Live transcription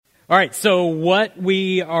All right, so what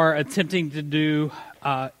we are attempting to do,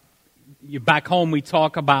 back home we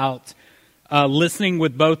talk about listening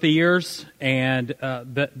with both ears, and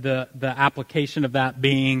the application of that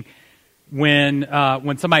being when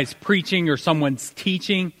somebody's preaching or someone's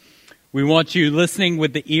teaching, we want you listening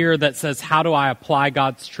with the ear that says, how do I apply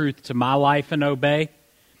God's truth to my life and obey?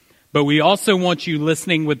 But we also want you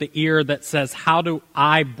listening with the ear that says, how do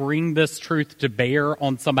I bring this truth to bear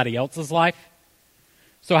on somebody else's life?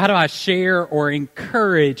 So how do I share or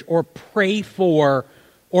encourage or pray for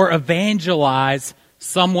or evangelize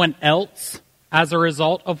someone else as a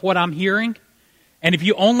result of what I'm hearing? And if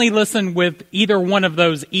you only listen with either one of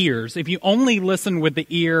those ears, if you only listen with the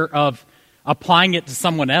ear of applying it to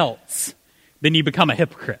someone else, then you become a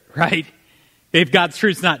hypocrite, right? If God's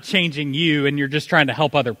truth's not changing you and you're just trying to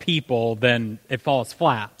help other people, then it falls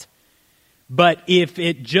flat. But if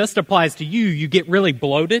it just applies to you, you get really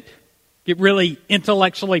bloated, get really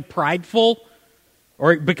intellectually prideful,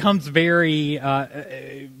 or it becomes very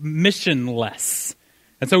missionless.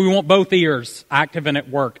 And so we want both ears active and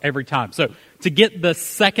at work every time. So to get the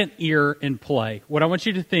second ear in play, what I want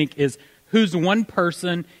you to think is, who's one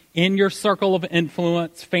person in your circle of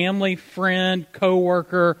influence, family, friend,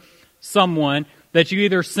 coworker, someone that you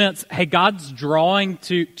either sense, hey, God's drawing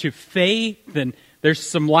to faith, and there's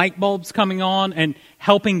some light bulbs coming on, and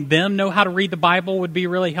helping them know how to read the Bible would be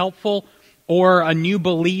really helpful, or a new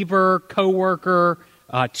believer, coworker,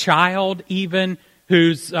 child even,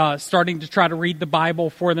 who's starting to try to read the Bible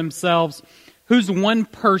for themselves. Who's one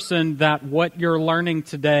person that what you're learning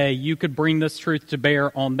today, you could bring this truth to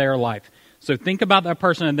bear on their life? So think about that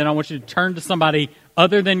person, and then I want you to turn to somebody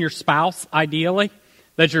other than your spouse, ideally,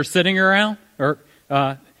 that you're sitting around, or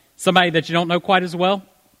somebody that you don't know quite as well,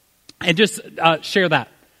 and just share that.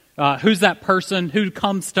 Who's that person? Who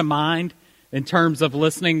comes to mind in terms of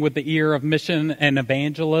listening with the ear of mission and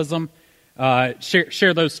evangelism?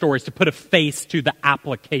 Share those stories to put a face to the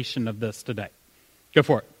application of this today. Go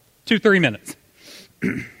for it. 2-3 minutes.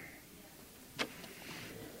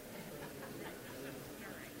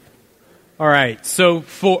 All right. So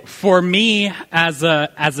for me as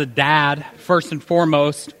a dad, first and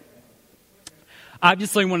foremost,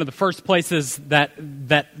 obviously one of the first places that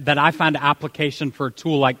I find application for a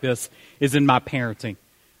tool like this is in my parenting.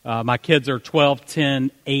 My kids are 12,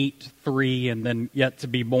 10, 8, 3, and then yet to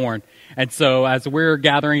be born. And so as we're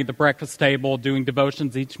gathering at the breakfast table, doing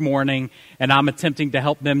devotions each morning, and I'm attempting to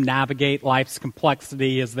help them navigate life's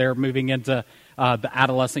complexity as they're moving into the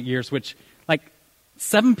adolescent years, which, like,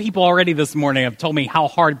 7 people already this morning have told me how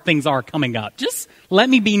hard things are coming up. Just let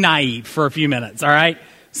me be naive for a few minutes, all right?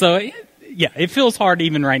 So, yeah, it feels hard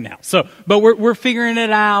even right now. So, but we're figuring it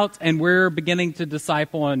out, and we're beginning to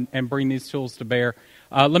disciple and bring these tools to bear.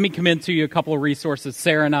 Let me commend to you a couple of resources.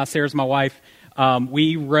 Sarah's my wife.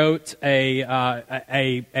 We wrote a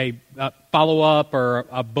follow-up or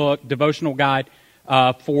a book, devotional guide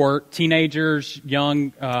for teenagers,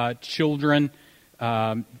 young children,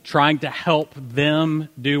 trying to help them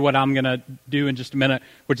do what I'm going to do in just a minute,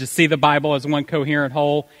 which is see the Bible as one coherent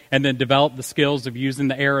whole, and then develop the skills of using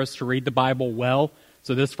the arrows to read the Bible well.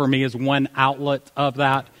 So this, for me, is one outlet of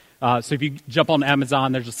that. So if you jump on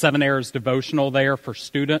Amazon, there's a 7 Arrows devotional there for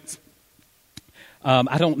students.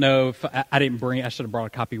 I don't know if I should have brought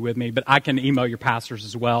a copy with me, but I can email your pastors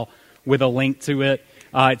as well with a link to it.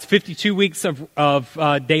 It's 52 weeks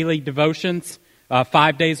of daily devotions,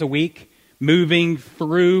 5 days a week, moving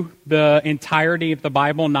through the entirety of the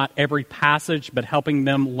Bible, not every passage, but helping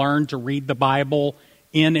them learn to read the Bible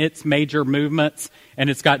in its major movements. And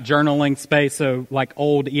it's got journaling space, so like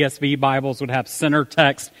old ESV Bibles would have center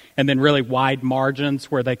text and then really wide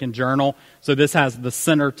margins where they can journal. So this has the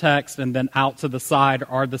center text, and then out to the side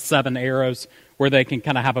are the 7 arrows where they can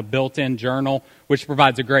kind of have a built-in journal, which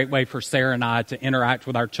provides a great way for Sarah and I to interact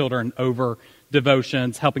with our children over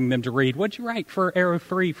devotions, helping them to read, what'd you write for arrow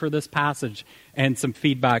 3 for this passage, and some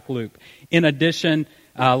feedback loop. In addition,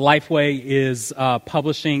 Lifeway is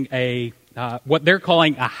publishing what they're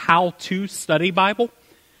calling a how-to study Bible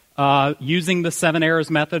using the 7 Arrows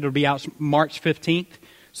method. It'll be out March 15th.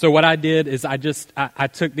 So what I did is I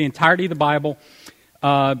took the entirety of the Bible,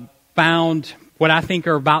 found what I think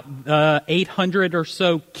are about 800 or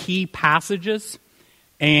so key passages,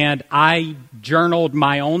 and I journaled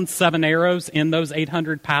my own 7 arrows in those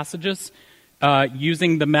 800 passages,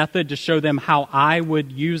 using the method to show them how I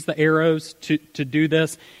would use the arrows to do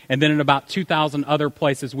this. And then in about 2,000 other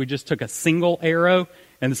places, we just took a single arrow,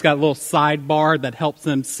 and it's got a little sidebar that helps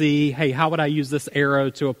them see, hey, how would I use this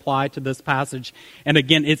arrow to apply to this passage? And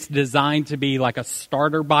again, it's designed to be like a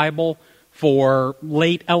starter Bible for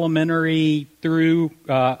late elementary through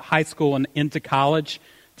high school and into college,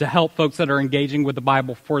 to help folks that are engaging with the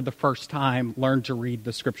Bible for the first time learn to read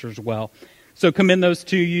the Scriptures well. So commend those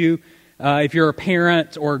to you. If you're a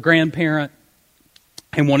parent or a grandparent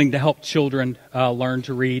and wanting to help children learn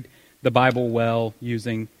to read the Bible well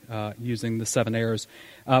using the 7 arrows.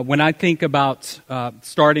 When I think about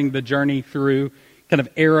starting the journey through kind of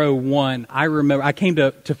arrow 1, I remember I came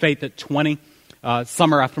to faith at 20,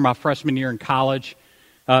 summer after my freshman year in college.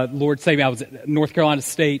 Lord save me, I was at North Carolina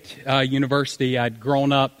State University. I'd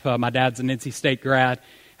grown up, my dad's an NC State grad,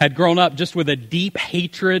 had grown up just with a deep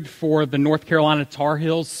hatred for the North Carolina Tar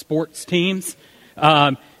Heels sports teams.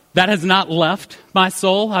 That has not left my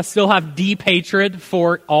soul. I still have deep hatred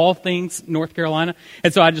for all things North Carolina.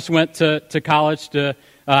 And so I just went to college to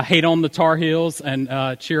hate on the Tar Heels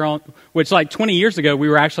and cheer on, which like 20 years ago, we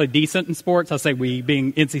were actually decent in sports. I say we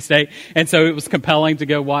being NC State. And so it was compelling to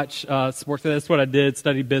go watch sports. That's what I did,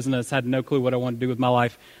 studied business, had no clue what I wanted to do with my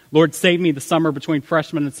life. Lord saved me the summer between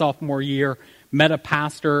freshman and sophomore year, met a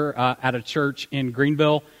pastor at a church in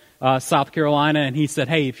Greenville, South Carolina, and he said,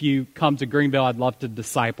 hey, if you come to Greenville, I'd love to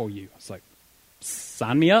disciple you. I was like,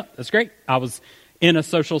 sign me up. That's great. I was in a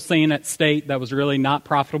social scene at State that was really not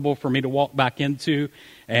profitable for me to walk back into,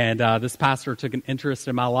 and this pastor took an interest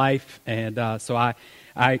in my life, and so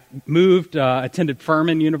I moved, attended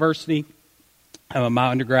Furman University. My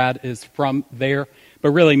undergrad is from there. But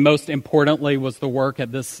really, most importantly, was the work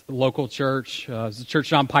at this local church. It was the church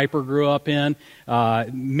John Piper grew up in,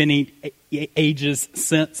 many ages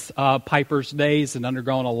since Piper's days, and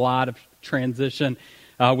undergone a lot of transition.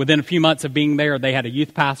 Within a few months of being there, they had a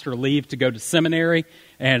youth pastor leave to go to seminary,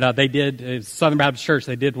 and they did, Southern Baptist Church,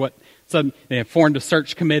 they did what they formed a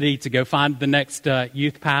search committee to go find the next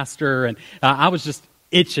youth pastor, and I was just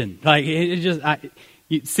itching. Like,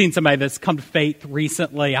 you've seen somebody that's come to faith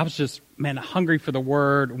recently. I was just, hungry for the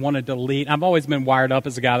word, wanted to lead. I've always been wired up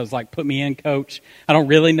as a guy that's like, put me in, coach. I don't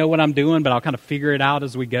really know what I'm doing, but I'll kind of figure it out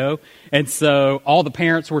as we go. And so all the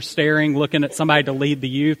parents were staring, looking at somebody to lead the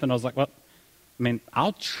youth. And I was like, well,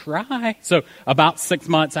 I'll try. So about 6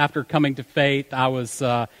 months after coming to faith, I was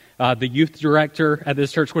the youth director at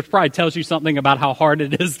this church, which probably tells you something about how hard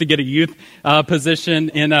it is to get a youth position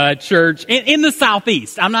in a church in the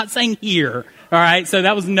Southeast. I'm not saying here. All right, so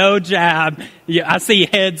that was no jab. Yeah, I see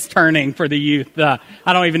heads turning for the youth. I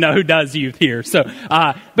don't even know who does youth here. So,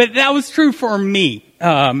 but that was true for me.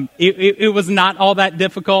 It was not all that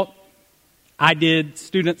difficult. I did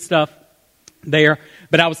student stuff there,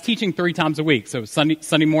 but I was teaching 3 times a week. So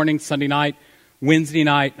Sunday morning, Sunday night, Wednesday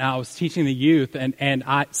night. And I was teaching the youth, and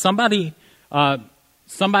somebody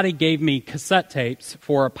gave me cassette tapes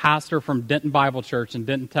for a pastor from Denton Bible Church in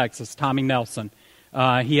Denton, Texas, Tommy Nelson.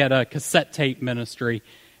 He had a cassette tape ministry,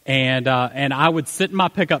 and I would sit in my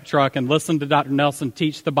pickup truck and listen to Dr. Nelson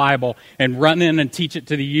teach the Bible and run in and teach it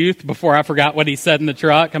to the youth before I forgot what he said in the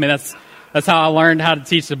truck. That's how I learned how to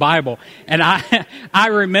teach the Bible. And I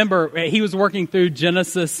remember he was working through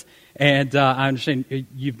Genesis, and I understand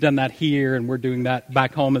you've done that here, and we're doing that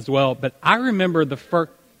back home as well. But I remember the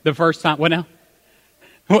first time. What now?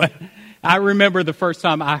 What? I remember the first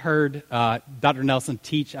time I heard Dr. Nelson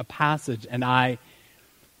teach a passage, and I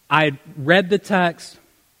read the text,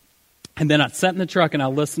 and then I sat in the truck and I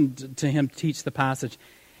listened to him teach the passage.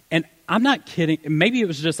 And I'm not kidding. Maybe it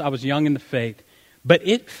was just I was young in the faith, but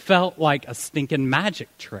it felt like a stinking magic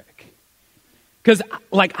trick. Because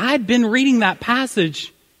I'd been reading that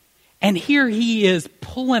passage, and here he is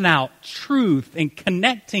pulling out truth and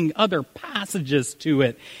connecting other passages to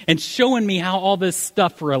it and showing me how all this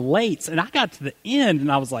stuff relates. And I got to the end,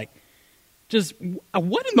 and I was like, just,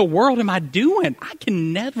 what in the world am I doing? I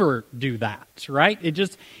can never do that, right?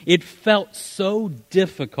 It felt so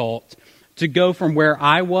difficult to go from where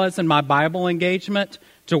I was in my Bible engagement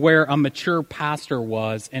to where a mature pastor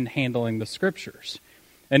was in handling the Scriptures.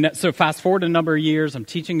 And so fast forward a number of years, I'm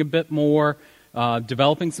teaching a bit more,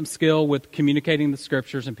 developing some skill with communicating the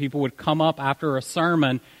Scriptures, and people would come up after a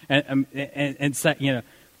sermon and say,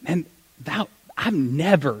 and that, I've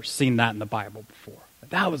never seen that in the Bible before.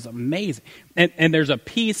 That was amazing. And there's a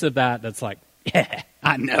piece of that that's like, yeah,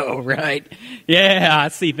 I know, right? Yeah, I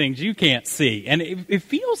see things you can't see. And it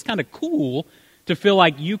feels kind of cool to feel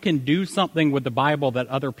like you can do something with the Bible that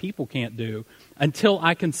other people can't do until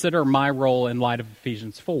I consider my role in light of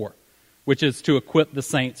Ephesians 4, which is to equip the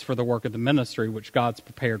saints for the work of the ministry, which God's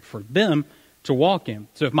prepared for them to walk in.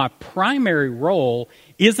 So if my primary role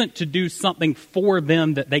isn't to do something for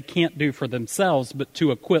them that they can't do for themselves, but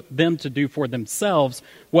to equip them to do for themselves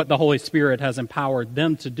what the Holy Spirit has empowered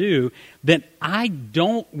them to do, then I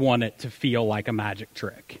don't want it to feel like a magic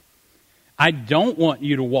trick. I don't want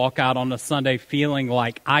you to walk out on a Sunday feeling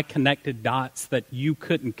like I connected dots that you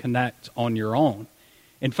couldn't connect on your own.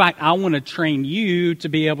 In fact, I want to train you to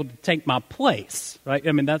be able to take my place, right?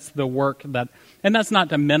 I mean, that's the work that, and that's not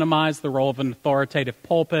to minimize the role of an authoritative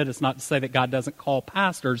pulpit. It's not to say that God doesn't call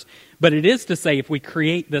pastors, but it is to say if we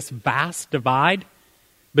create this vast divide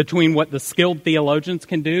between what the skilled theologians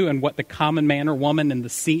can do and what the common man or woman in the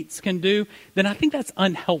seats can do, then I think that's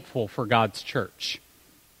unhelpful for God's church.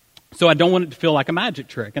 So I don't want it to feel like a magic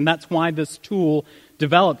trick. And that's why this tool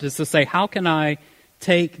developed, is to say, how can I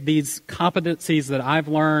take these competencies that I've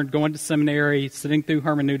learned going to seminary, sitting through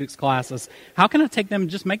hermeneutics classes, how can I take them and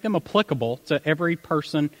just make them applicable to every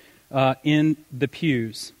person in the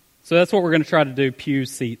pews? So that's what we're going to try to do, pew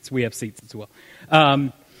seats. We have seats as well.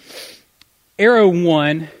 Arrow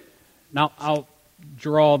 1, now I'll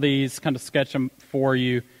draw these, kind of sketch them for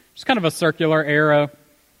you. Just kind of a circular arrow.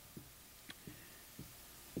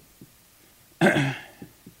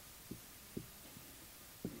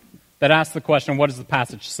 That asks the question, what does the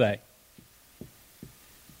passage say?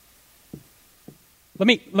 Let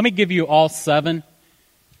me give you all 7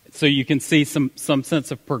 so you can see some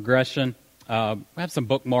sense of progression. I have some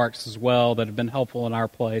bookmarks as well that have been helpful in our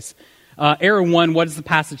place. Arrow 1, what does the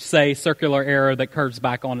passage say? Circular arrow that curves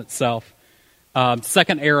back on itself.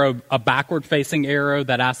 Second arrow, a backward-facing arrow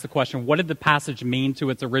that asks the question, what did the passage mean to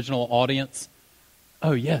its original audience?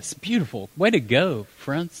 Oh, yes, beautiful. Way to go,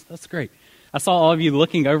 friends. That's great. I saw all of you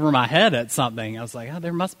looking over my head at something. I was like, oh,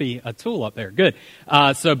 there must be a tool up there. Good.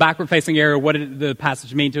 So backward-facing arrow, what did the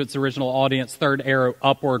passage mean to its original audience? Third arrow,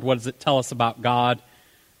 upward, what does it tell us about God?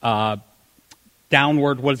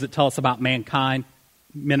 Downward, what does it tell us about mankind,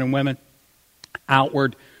 men and women?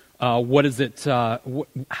 Outward, what is it?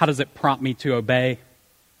 How does it prompt me to obey?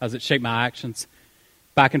 How does it shape my actions?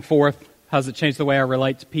 Back and forth, how does it change the way I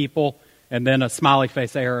relate to people? And then a smiley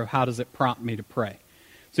face arrow, how does it prompt me to pray?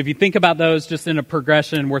 So if you think about those just in a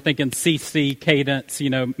progression, we're thinking CC, cadence,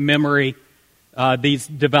 memory. These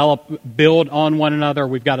build on one another.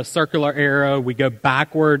 We've got a circular arrow. We go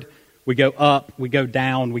backward, we go up, we go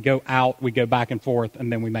down, we go out, we go back and forth, and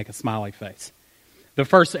then we make a smiley face. The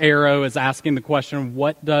first arrow is asking the question,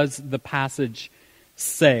 what does the passage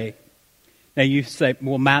say? Now you say,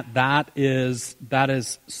 well, Matt, that is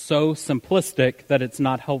so simplistic that it's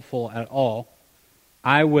not helpful at all.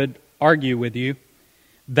 I would argue with you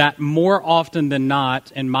that more often than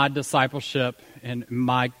not in my discipleship and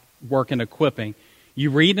my work in equipping, you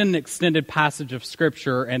read an extended passage of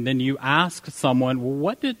Scripture and then you ask someone,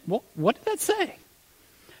 well, what did that say?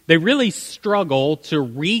 They really struggle to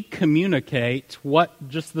re-communicate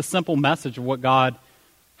just the simple message of what God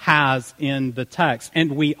has in the text.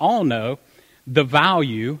 And we all know the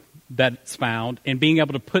value that's found in being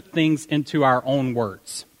able to put things into our own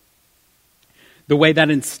words. The way that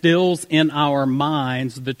instills in our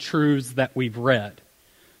minds the truths that we've read.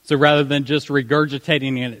 So rather than just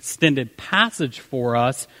regurgitating an extended passage for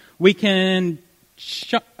us, we can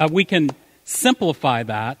simplify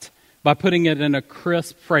that by putting it in a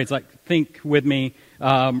crisp phrase. Like, think with me,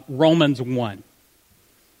 Romans 1,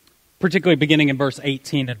 particularly beginning in verse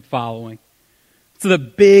 18 and following. So the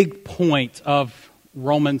big point of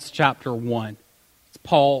Romans chapter 1, it's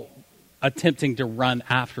Paul attempting to run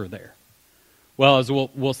after there. Well, as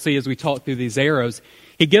we'll see as we talk through these arrows,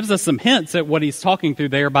 he gives us some hints at what he's talking through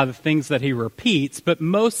there by the things that he repeats, but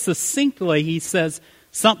most succinctly he says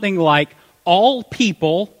something like, all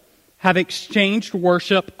people have exchanged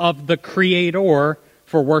worship of the Creator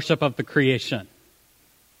for worship of the creation.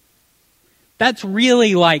 That's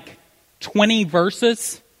really like 20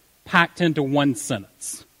 verses packed into one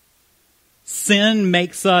sentence. Sin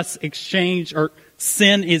makes us exchange, or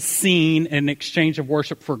sin is seen in exchange of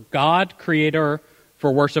worship for God, Creator,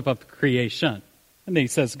 for worship of the creation. And then he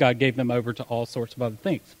says God gave them over to all sorts of other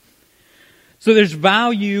things. So there's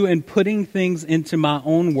value in putting things into my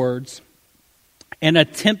own words and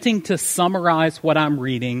attempting to summarize what I'm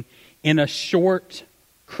reading in a short,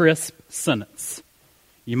 crisp sentence.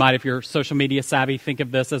 You might, if you're social media savvy, think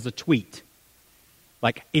of this as a tweet.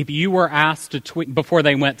 Like, if you were asked to tweet, before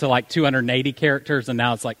they went to like 280 characters, and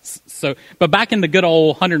now it's like, so, but back in the good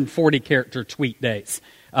old 140 character tweet days,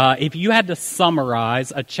 if you had to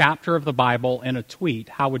summarize a chapter of the Bible in a tweet,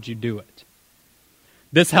 how would you do it?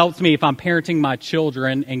 This helps me if I'm parenting my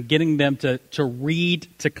children and getting them to read,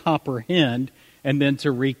 to comprehend, and then to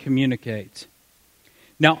re-communicate.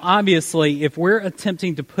 Now, obviously, if we're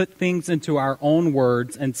attempting to put things into our own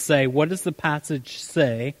words and say, what does the passage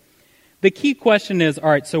say? The key question is, all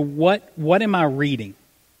right, so what am I reading?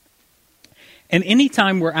 And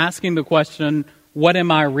anytime we're asking the question, what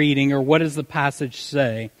am I reading, or what does the passage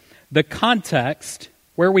say, the context,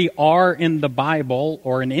 where we are in the Bible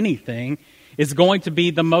or in anything, is going to be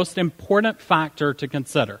the most important factor to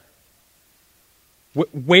consider.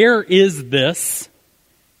 Where is this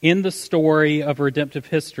in the story of redemptive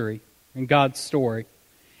history, in God's story?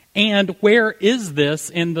 And where is this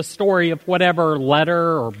in the story of whatever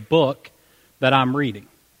letter or book that I'm reading?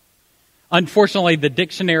 Unfortunately, the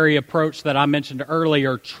dictionary approach that I mentioned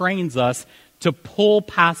earlier trains us to pull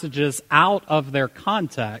passages out of their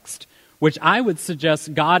context, which I would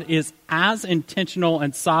suggest God is as intentional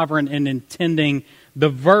and sovereign in intending the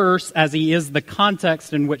verse as he is the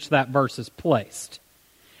context in which that verse is placed.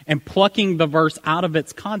 And plucking the verse out of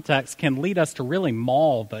its context can lead us to really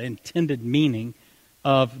maul the intended meaning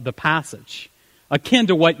of the passage. Akin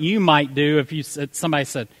to what you might do if somebody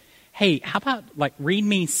said, hey, how about read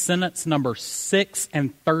me sentence number 6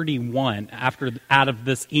 and 31 out of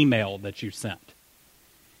this email that you sent.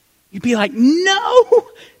 You'd be like, no,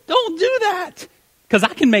 don't do that. Because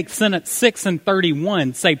I can make sentence 6 and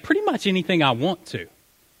 31 say pretty much anything I want to.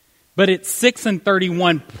 But it's 6 and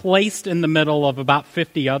 31 placed in the middle of about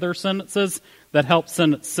 50 other sentences that help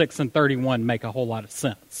sentence 6 and 31 make a whole lot of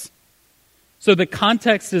sense. So the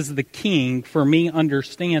context is the king for me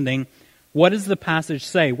understanding what does the passage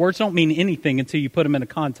say. Words don't mean anything until you put them in a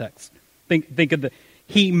context. Think of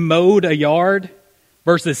he mowed a yard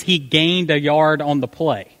versus he gained a yard on the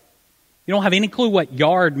play. You don't have any clue what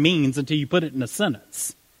yard means until you put it in a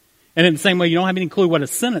sentence. And in the same way, you don't have any clue what a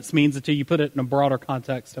sentence means until you put it in a broader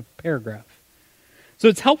context of a paragraph. So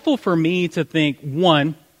it's helpful for me to think,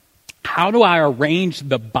 one, how do I arrange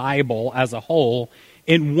the Bible as a whole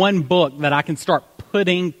in one book that I can start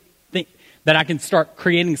creating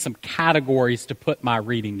some categories to put my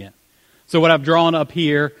reading in? So what I've drawn up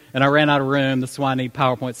here, and I ran out of room, this is why I need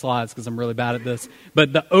PowerPoint slides because I'm really bad at this.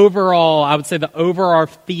 But I would say the overall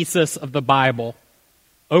thesis of the Bible,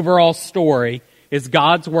 overall story, is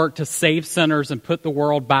God's work to save sinners and put the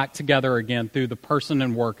world back together again through the person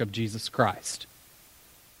and work of Jesus Christ.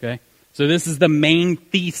 Okay? So this is the main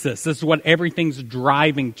thesis. This is what everything's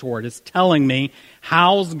driving toward. It's telling me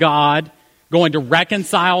how's God going to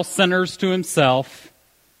reconcile sinners to himself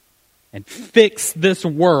and fix this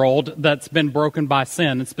world that's been broken by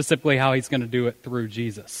sin, and specifically how he's going to do it through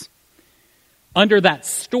Jesus. Under that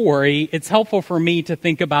story, it's helpful for me to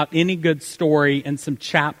think about any good story in some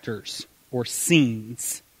chapters or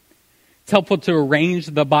scenes. It's helpful to arrange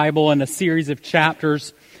the Bible in a series of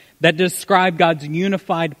chapters that describe God's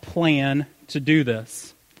unified plan to do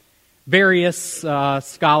this. Various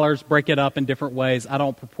scholars break it up in different ways. I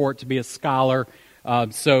don't purport to be a scholar,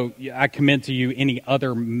 so I commend to you any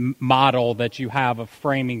other model that you have of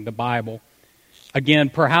framing the Bible. Again,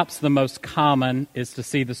 perhaps the most common is to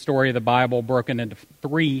see the story of the Bible broken into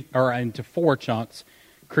four chunks: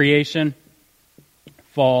 creation,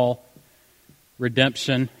 fall,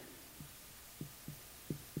 redemption,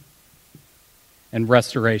 and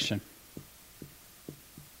restoration.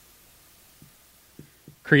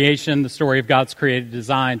 Creation, the story of God's creative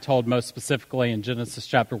design, told most specifically in Genesis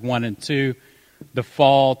chapter 1 and 2. The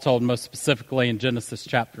fall, told most specifically in Genesis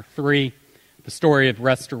chapter 3. The story of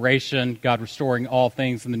restoration, God restoring all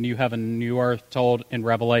things in the new heaven and new earth, told in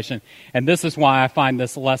Revelation. And this is why I find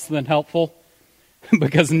this less than helpful,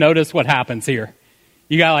 because notice what happens here.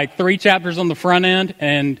 You got 3 chapters on the front end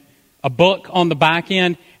and a book on the back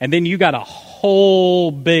end, and then you got a whole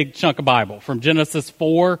big chunk of Bible from Genesis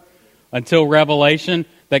 4 until Revelation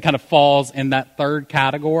that kind of falls in that third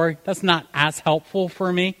category. That's not as helpful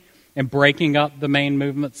for me in breaking up the main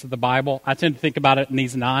movements of the Bible. I tend to think about it in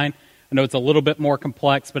these 9. I know it's a little bit more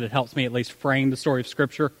complex, but it helps me at least frame the story of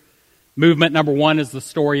Scripture. Movement number 1 is the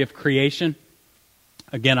story of creation.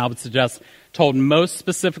 Again, I would suggest told most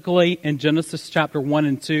specifically in Genesis chapter 1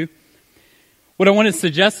 and 2. What I want to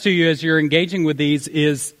suggest to you as you're engaging with these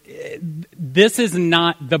is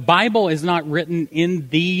the Bible is not written in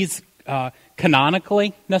these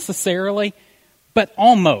canonically necessarily, but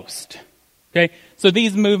almost. Okay, so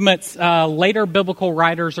these movements, later biblical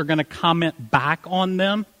writers are going to comment back on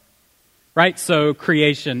them, right? So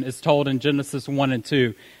creation is told in Genesis 1 and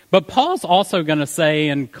 2. But Paul's also going to say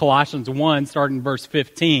in Colossians 1, starting in verse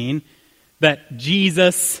 15, that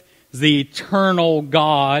Jesus is the eternal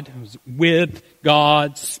God, who's with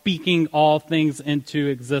God, speaking all things into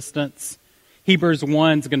existence. Hebrews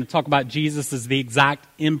 1 is going to talk about Jesus as the exact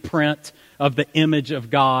imprint of the image of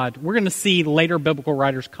God. We're going to see later biblical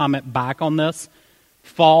writers comment back on this.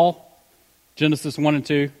 Fall, Genesis 1 and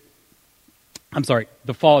 2.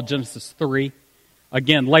 The fall of Genesis 3.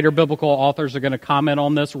 Again, later biblical authors are going to comment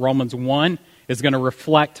on this. Romans 1 is going to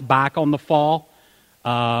reflect back on the fall.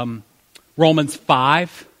 Romans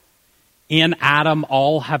 5, in Adam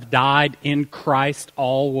all have died, in Christ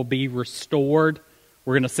all will be restored.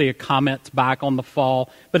 We're going to see a comment back on the fall,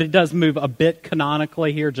 but it does move a bit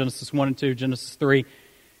canonically here, Genesis 1 and 2, Genesis 3.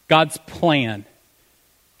 God's plan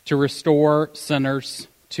to restore sinners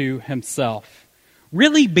to himself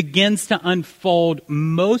really begins to unfold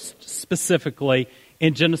most specifically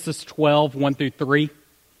in Genesis 12, 1 through 3,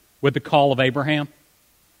 with the call of Abraham.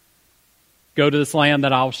 Go to this land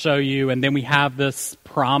that I'll show you, and then we have this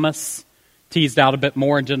promise teased out a bit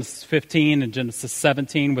more in Genesis 15 and Genesis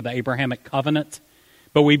 17 with the Abrahamic covenant.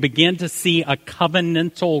 But we begin to see a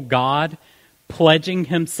covenantal God pledging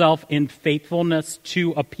himself in faithfulness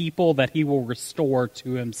to a people that he will restore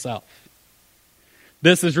to himself.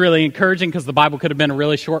 This is really encouraging because the Bible could have been a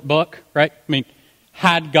really short book, right? I mean,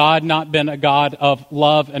 had God not been a God of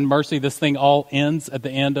love and mercy, this thing all ends at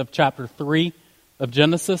the end of chapter 3 of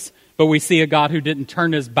Genesis. But we see a God who didn't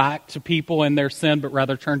turn his back to people in their sin, but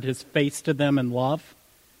rather turned his face to them in love.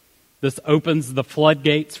 This opens the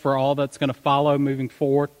floodgates for all that's going to follow moving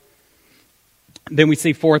forward. Then we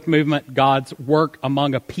see fourth movement, God's work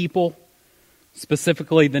among a people,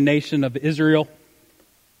 specifically the nation of Israel,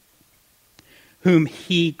 whom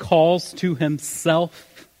he calls to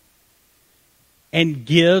himself and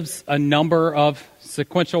gives a number of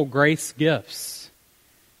sequential grace gifts.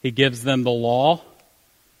 He gives them the law,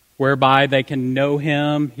 whereby they can know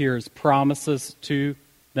him, hear his promises to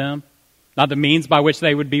them. Not the means by which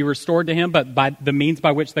they would be restored to him, but by the means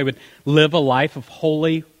by which they would live a life of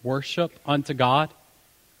holy worship unto God.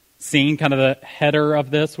 Seeing kind of the header of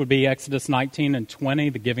this would be Exodus 19 and 20,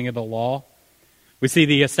 the giving of the law. We see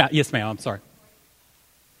the... Yes, ma'am, I'm sorry.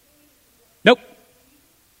 Nope.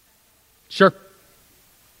 Sure.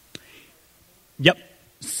 Yep.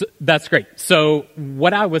 So, that's great. So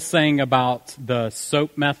what I was saying about the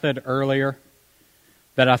SOAP method earlier,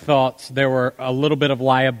 that I thought there were a little bit of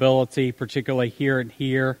liability, particularly here and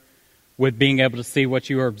here, with being able to see what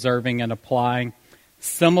you are observing and applying.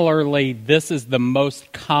 Similarly, this is the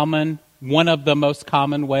most common, one of the most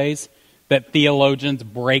common ways that theologians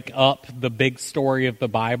break up the big story of the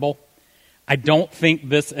Bible. I don't think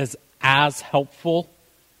this is as helpful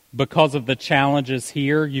because of the challenges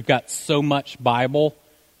here. You've got so much Bible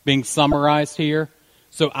being summarized here.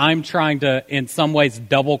 So I'm trying to, in some ways,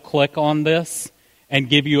 double-click on this and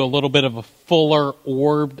give you a little bit of a fuller,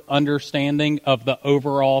 orbed understanding of the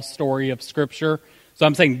overall story of Scripture. So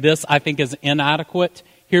I'm saying this, I think, is inadequate.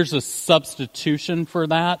 Here's a substitution for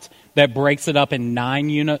that breaks it up in 9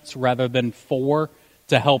 units rather than 4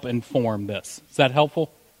 to help inform this. Is that helpful?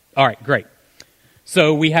 All right, great.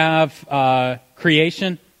 So we have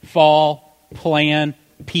creation, fall, plan,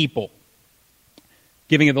 people.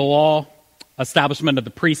 Giving of the law, establishment of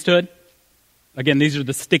the priesthood. Again, these are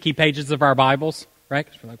the sticky pages of our Bibles, right?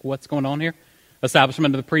 Because we're like, what's going on here?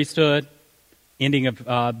 Establishment of the priesthood, ending of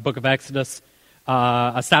the book of Exodus,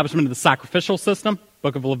 establishment of the sacrificial system,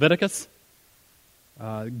 book of Leviticus,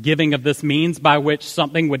 giving of this means by which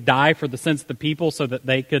something would die for the sins of the people so that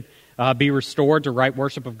they could be restored to right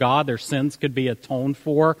worship of God. Their sins could be atoned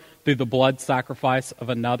for through the blood sacrifice of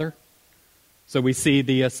another. So we see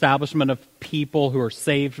the establishment of people who are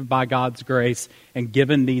saved by God's grace and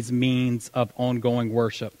given these means of ongoing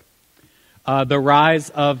worship. The rise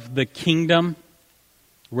of the kingdom.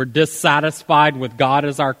 We're dissatisfied with God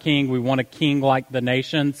as our king. We want a king like the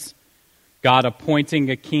nations. God appointing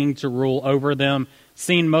a king to rule over them.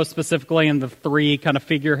 Seen most specifically in the 3 kind of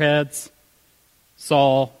figureheads.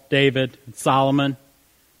 Saul, David, and Solomon.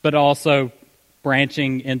 But also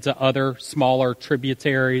branching into other smaller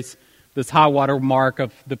tributaries. This high water mark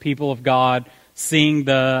of the people of God, seeing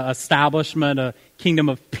the establishment, a kingdom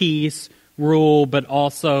of peace, rule, but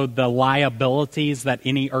also the liabilities that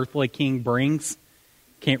any earthly king brings.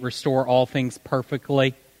 Can't restore all things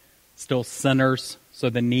perfectly. Still sinners, so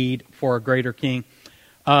the need for a greater king.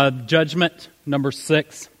 Judgment, number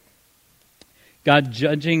 6. God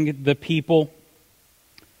judging the people.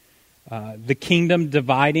 The kingdom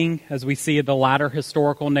dividing, as we see in the latter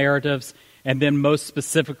historical narratives. And then most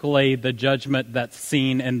specifically, the judgment that's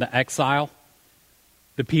seen in the exile.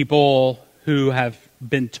 The people who have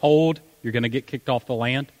been told, you're going to get kicked off the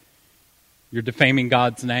land. You're defaming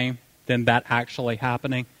God's name. Then that actually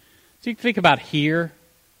happening. So you can think about here,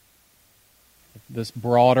 this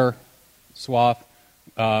broader swath,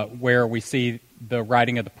 where we see the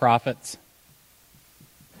writing of the prophets.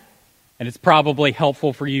 And it's probably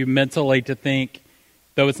helpful for you mentally to think,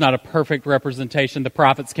 though it's not a perfect representation, the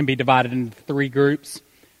prophets can be divided into 3 groups.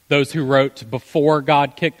 Those who wrote before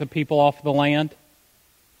God kicked the people off the land.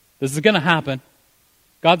 This is going to happen.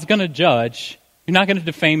 God's going to judge. You're not going to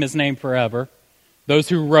defame his name forever. Those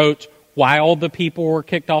who wrote while the people were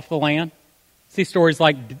kicked off the land. See stories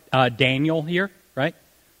like Daniel here, right?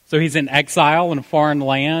 So he's in exile in a foreign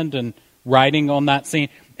land and writing on that scene.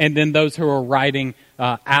 And then those who are writing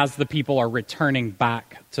as the people are returning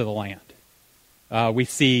back to the land. We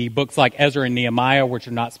see books like Ezra and Nehemiah, which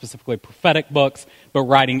are not specifically prophetic books, but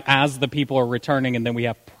writing as the people are returning. And then we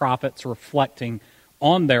have prophets reflecting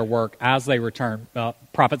on their work as they return.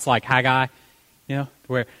 Prophets like Haggai,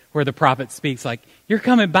 where the prophet speaks like, you're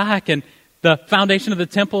coming back and the foundation of the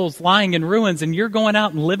temple is lying in ruins and you're going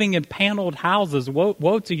out and living in paneled houses.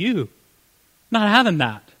 Woe to you. Not having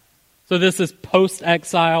that. So this is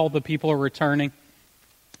post-exile, the people are returning.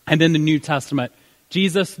 And then the New Testament,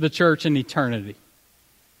 Jesus, the church, and eternity.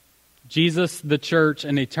 Jesus, the church,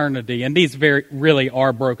 and eternity. And these really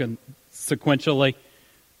are broken sequentially.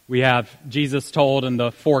 We have Jesus told in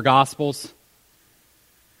the 4 Gospels,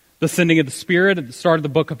 the sending of the Spirit at the start of the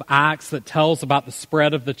book of Acts that tells about the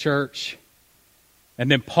spread of the church. And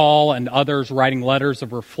then Paul and others writing letters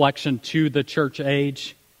of reflection to the church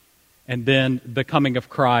age. And then the coming of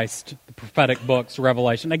Christ, the prophetic books,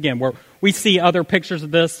 Revelation. Again, we see other pictures of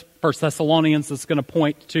this. 1 Thessalonians is going to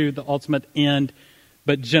point to the ultimate end.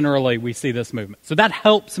 But generally, we see this movement. So that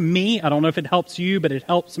helps me. I don't know if it helps you, but it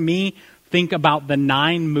helps me think about the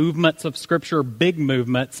 9 movements of Scripture, big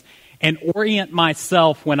movements, and orient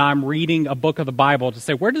myself when I'm reading a book of the Bible to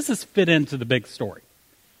say, where does this fit into the big story?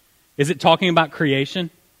 Is it talking about creation,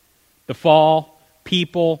 the fall,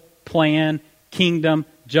 people, plan, kingdom,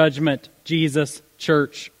 judgment, Jesus,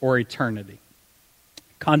 church, or eternity?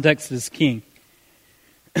 Context is king.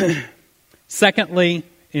 Secondly,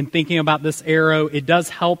 in thinking about this arrow, it does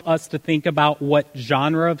help us to think about what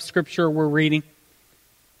genre of Scripture we're reading.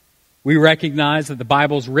 We recognize that the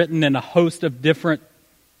Bible is written in a host of different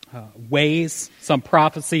ways. Some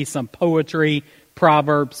prophecy, some poetry,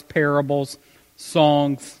 proverbs, parables,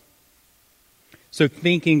 songs. So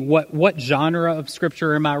thinking, what genre of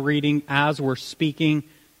Scripture am I reading as we're speaking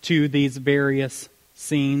to these various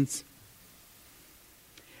scenes?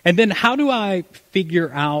 And then how do I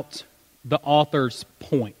figure out the author's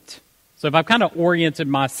point? So if I've kind of oriented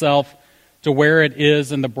myself to where it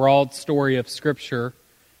is in the broad story of Scripture,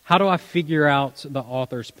 how do I figure out the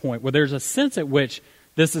author's point? Well, there's a sense at which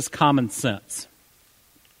this is common sense.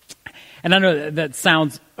 And I know that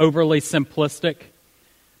sounds overly simplistic,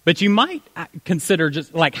 but you might consider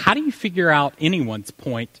just like, how do you figure out anyone's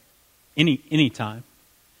point anytime?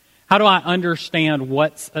 How do I understand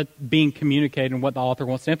what's being communicated and what the author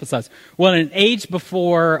wants to emphasize? Well, in an age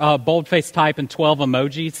before boldface type and 12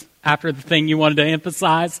 emojis after the thing you wanted to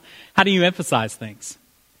emphasize, how do you emphasize things?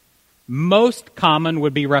 Most common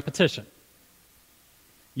would be repetition.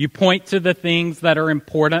 You point to the things that are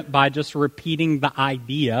important by just repeating the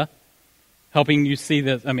idea, helping you see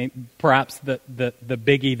that. I mean, perhaps the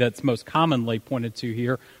biggie that's most commonly pointed to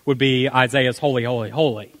here would be Isaiah's holy, holy,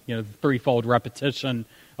 holy. The threefold repetition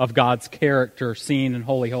of God's character seen in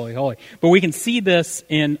holy, holy, holy. But we can see this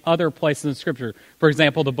in other places in Scripture. For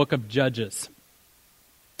example, the book of Judges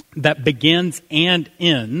that begins and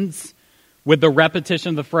ends with the repetition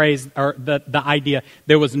of the phrase, or the idea,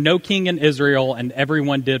 there was no king in Israel and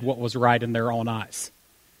everyone did what was right in their own eyes.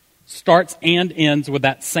 Starts and ends with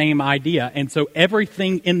that same idea. And so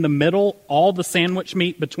everything in the middle, all the sandwich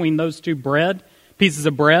meat between those two pieces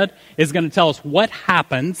of bread, is going to tell us what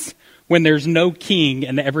happens when there's no king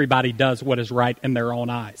and everybody does what is right in their own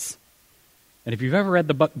eyes. And if you've ever read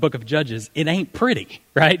the book of Judges, it ain't pretty,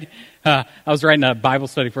 right? I was writing a Bible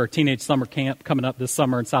study for a teenage summer camp coming up this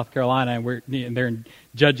summer in South Carolina, and they're in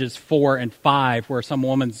Judges 4 and 5, where some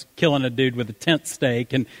woman's killing a dude with a tent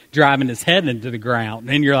stake and driving his head into the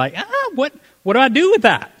ground. And you're like, what do I do with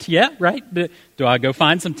that? Yeah, right? Do I go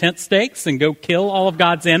find some tent stakes and go kill all of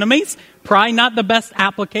God's enemies? Probably not the best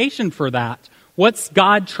application for that. What's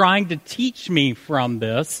God trying to teach me from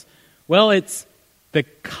this? Well, it's the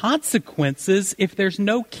consequences if there's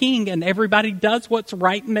no king and everybody does what's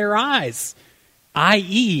right in their eyes,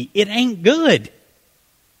 i.e., it ain't good,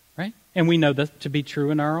 right? And we know that to be true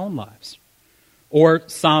in our own lives. Or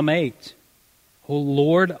Psalm 8, O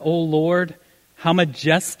Lord, how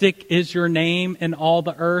majestic is your name in all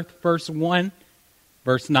the earth, verse 1.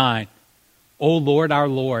 Verse 9, O Lord, our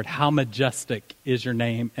Lord, how majestic is your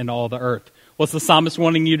name in all the earth. What's the psalmist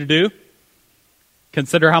wanting you to do?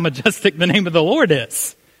 Consider how majestic the name of the Lord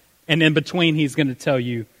is. And in between, he's going to tell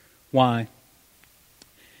you why.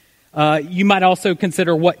 You might also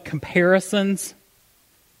consider what comparisons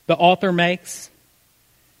the author makes,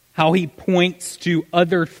 how he points to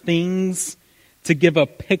other things to give a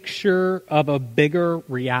picture of a bigger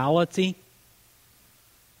reality.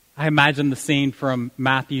 I imagine the scene from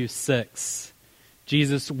Matthew 6.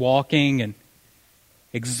 Jesus walking and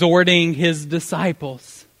exhorting his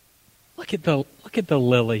disciples. look at the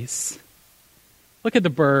lilies. Look at the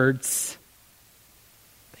birds.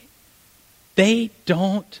 They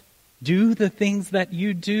don't do the things that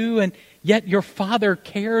you do, and yet your Father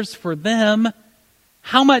cares for them.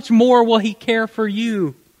 How much more will He care for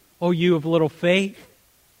you, O you of little faith?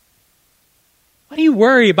 Why do you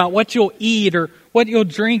worry about what you'll eat or what you'll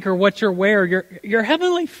drink or what you'll wear? Your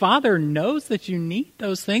Heavenly Father knows that you need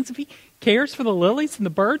those things. If He cares for the lilies and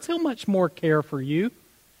the birds, He'll much more care for you.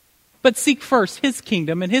 But seek first His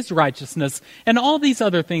kingdom and His righteousness, and all these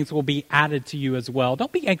other things will be added to you as well.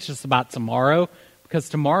 Don't be anxious about tomorrow, because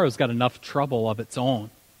tomorrow's got enough trouble of its own.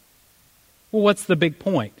 Well, what's the big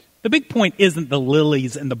point? The big point isn't the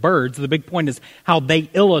lilies and the birds. The big point is how they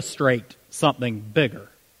illustrate something bigger.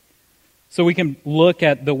 So we can look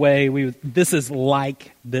at the way this is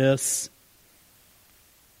like this.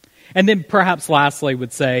 And then perhaps lastly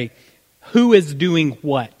would say, who is doing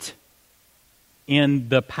what in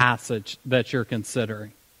the passage that you're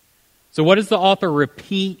considering? So what does the author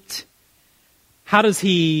repeat? How does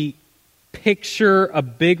he picture a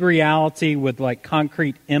big reality with like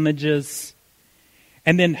concrete images?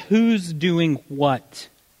 And then who's doing what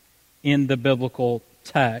in the biblical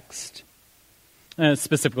text?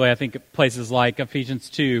 Specifically, I think places like Ephesians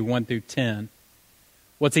 2, 1 through 10.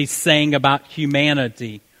 What's he saying about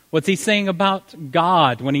humanity? What's he saying about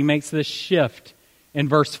God when he makes this shift in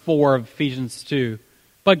verse 4 of Ephesians 2?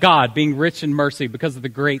 But God, being rich in mercy because of the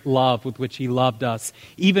great love with which He loved us,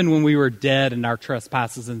 even when we were dead in our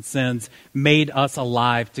trespasses and sins, made us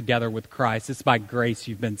alive together with Christ. It's by grace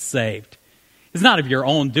you've been saved. It's not of your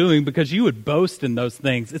own doing, because you would boast in those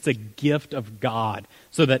things. It's a gift of God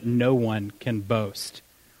so that no one can boast.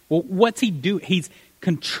 Well, what's He do? He's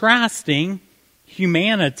contrasting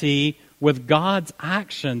humanity with God's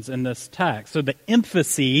actions in this text. So the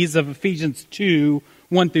emphases of Ephesians 2,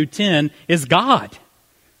 1 through 10 is God.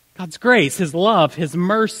 God's grace, His love, His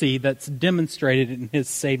mercy that's demonstrated in His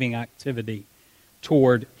saving activity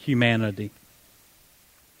toward humanity.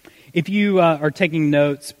 If you are taking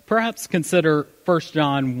notes, perhaps consider 1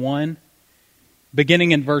 John 1,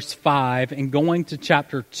 beginning in verse 5 and going to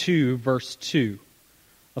chapter 2, verse 2.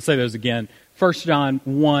 I'll say those again. 1 John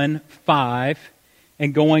 1, 5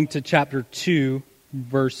 and going to chapter 2,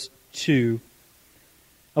 verse 2.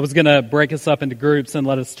 I was going to break us up into groups and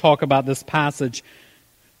let us talk about this passage,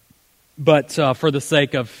 but for the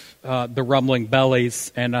sake of the rumbling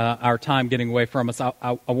bellies and our time getting away from us,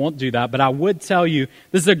 I won't do that. But I would tell you,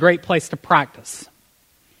 this is a great place to practice.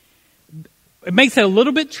 It makes it a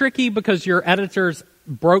little bit tricky because your editors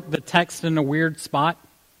broke the text in a weird spot.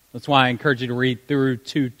 That's why I encourage you to read through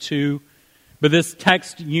 2:2. But this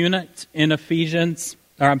text unit in in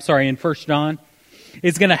 1 John,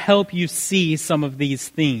 is going to help you see some of these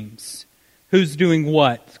themes. Who's doing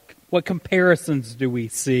what? What comparisons do we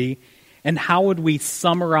see? And how would we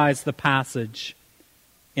summarize the passage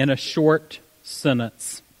in a short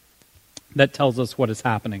sentence that tells us what is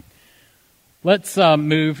happening? Let's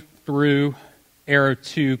move through Arrow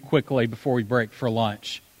 2 quickly before we break for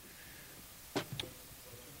lunch.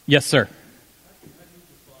 Yes, sir.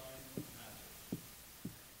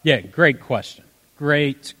 Yeah, great question.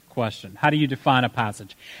 Great question. How do you define a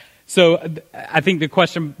passage? So I think the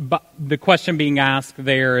question being asked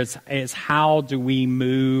there is how do we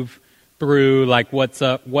move through, like what's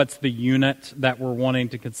the unit that we're wanting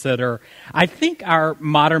to consider? I think our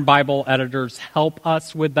modern Bible editors help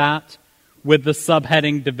us with that, with the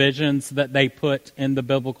subheading divisions that they put in the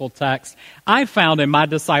biblical text. I found in my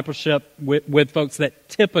discipleship with folks that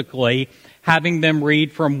typically having them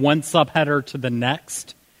read from one subheader to the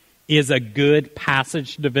next is a good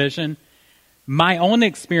passage division. My own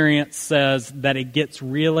experience says that it gets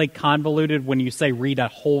really convoluted when you say read a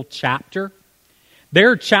whole chapter.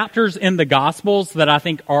 There are chapters in the Gospels that I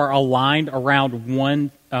think are aligned around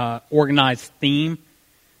one organized theme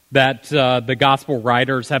that the Gospel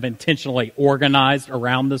writers have intentionally organized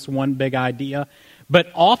around this one big idea. But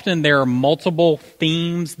often there are multiple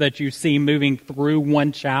themes that you see moving through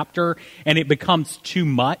one chapter, and it becomes too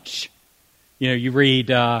much. You know, you read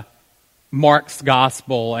Mark's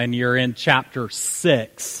Gospel, and you're in chapter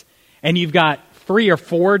 6, and you've got 3 or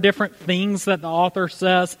 4 different things that the author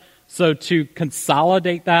says. So to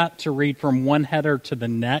consolidate that, to read from one header to the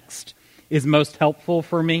next, is most helpful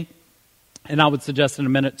for me. And I would suggest in a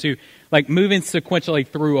minute too, like moving sequentially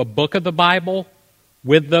through a book of the Bible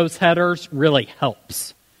with those headers really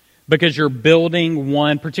helps. Because you're building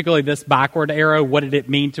one, particularly this backward arrow, what did it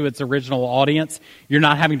mean to its original audience? You're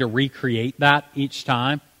not having to recreate that each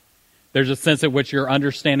time. There's a sense at which you're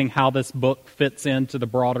understanding how this book fits into the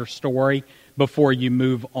broader story before you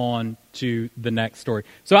move on to the next story.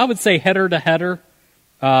 So I would say header to header,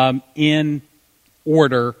 in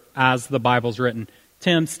order as the Bible's written.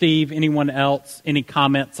 Tim, Steve, anyone else, any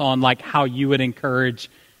comments on like how you would encourage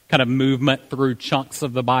kind of movement through chunks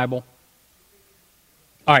of the Bible?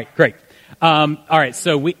 All right, great. All right,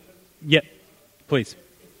 so please.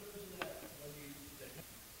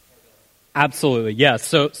 Absolutely, yes.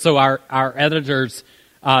 So our editors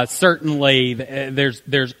certainly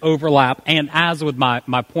there's overlap, and as with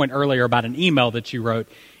my point earlier about an email that you wrote,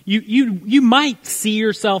 you might see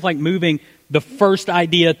yourself like moving the first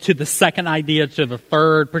idea to the second idea to the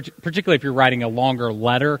third, particularly if you're writing a longer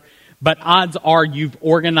letter. But odds are you've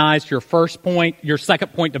organized your first point, your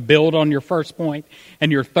second point to build on your first point,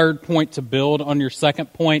 and your third point to build on your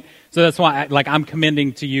second point. So that's why I'm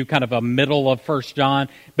commending to you kind of a middle of 1 John.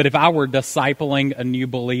 But if I were discipling a new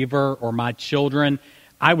believer or my children,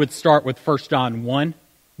 I would start with 1 John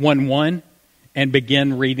 1:1, and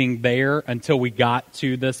begin reading there until we got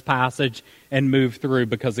to this passage and move through,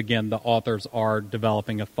 because again, the authors are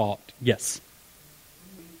developing a thought. Yes.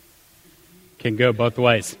 Can go both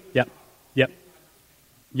ways.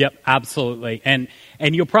 Yep, absolutely. And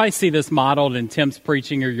you'll probably see this modeled in Tim's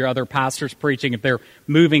preaching or your other pastors' preaching. If they're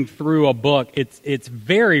moving through a book, it's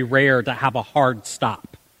very rare to have a hard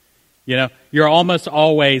stop. You know, you're almost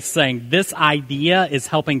always saying this idea is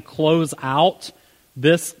helping close out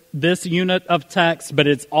this unit of text, but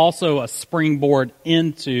it's also a springboard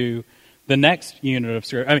into the next unit of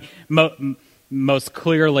scripture. I mean, most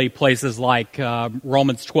clearly, places like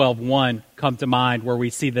Romans 12:1 come to mind, where we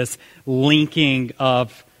see this linking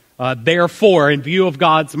of, therefore, in view of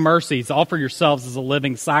God's mercies, offer yourselves as a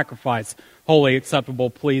living sacrifice, holy, acceptable,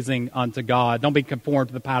 pleasing unto God. Don't be conformed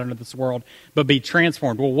to the pattern of this world, but be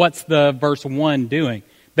transformed. Well, what's the verse 1 doing?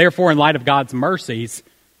 Therefore, in light of God's mercies,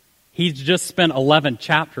 he's just spent 11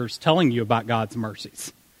 chapters telling you about God's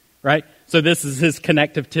mercies, right? So this is his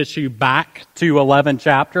connective tissue back to 11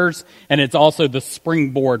 chapters, and it's also the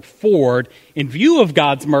springboard forward. In view of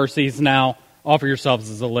God's mercies, now offer yourselves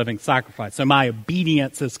as a living sacrifice. So my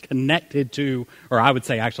obedience is connected to, or I would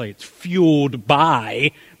say actually it's fueled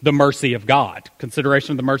by the mercy of God.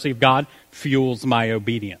 Consideration of the mercy of God fuels my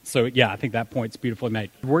obedience. So yeah, I think that point's beautifully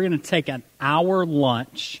made. We're going to take an hour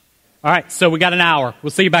lunch. All right, so we got an hour.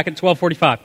 We'll see you back at 12:45.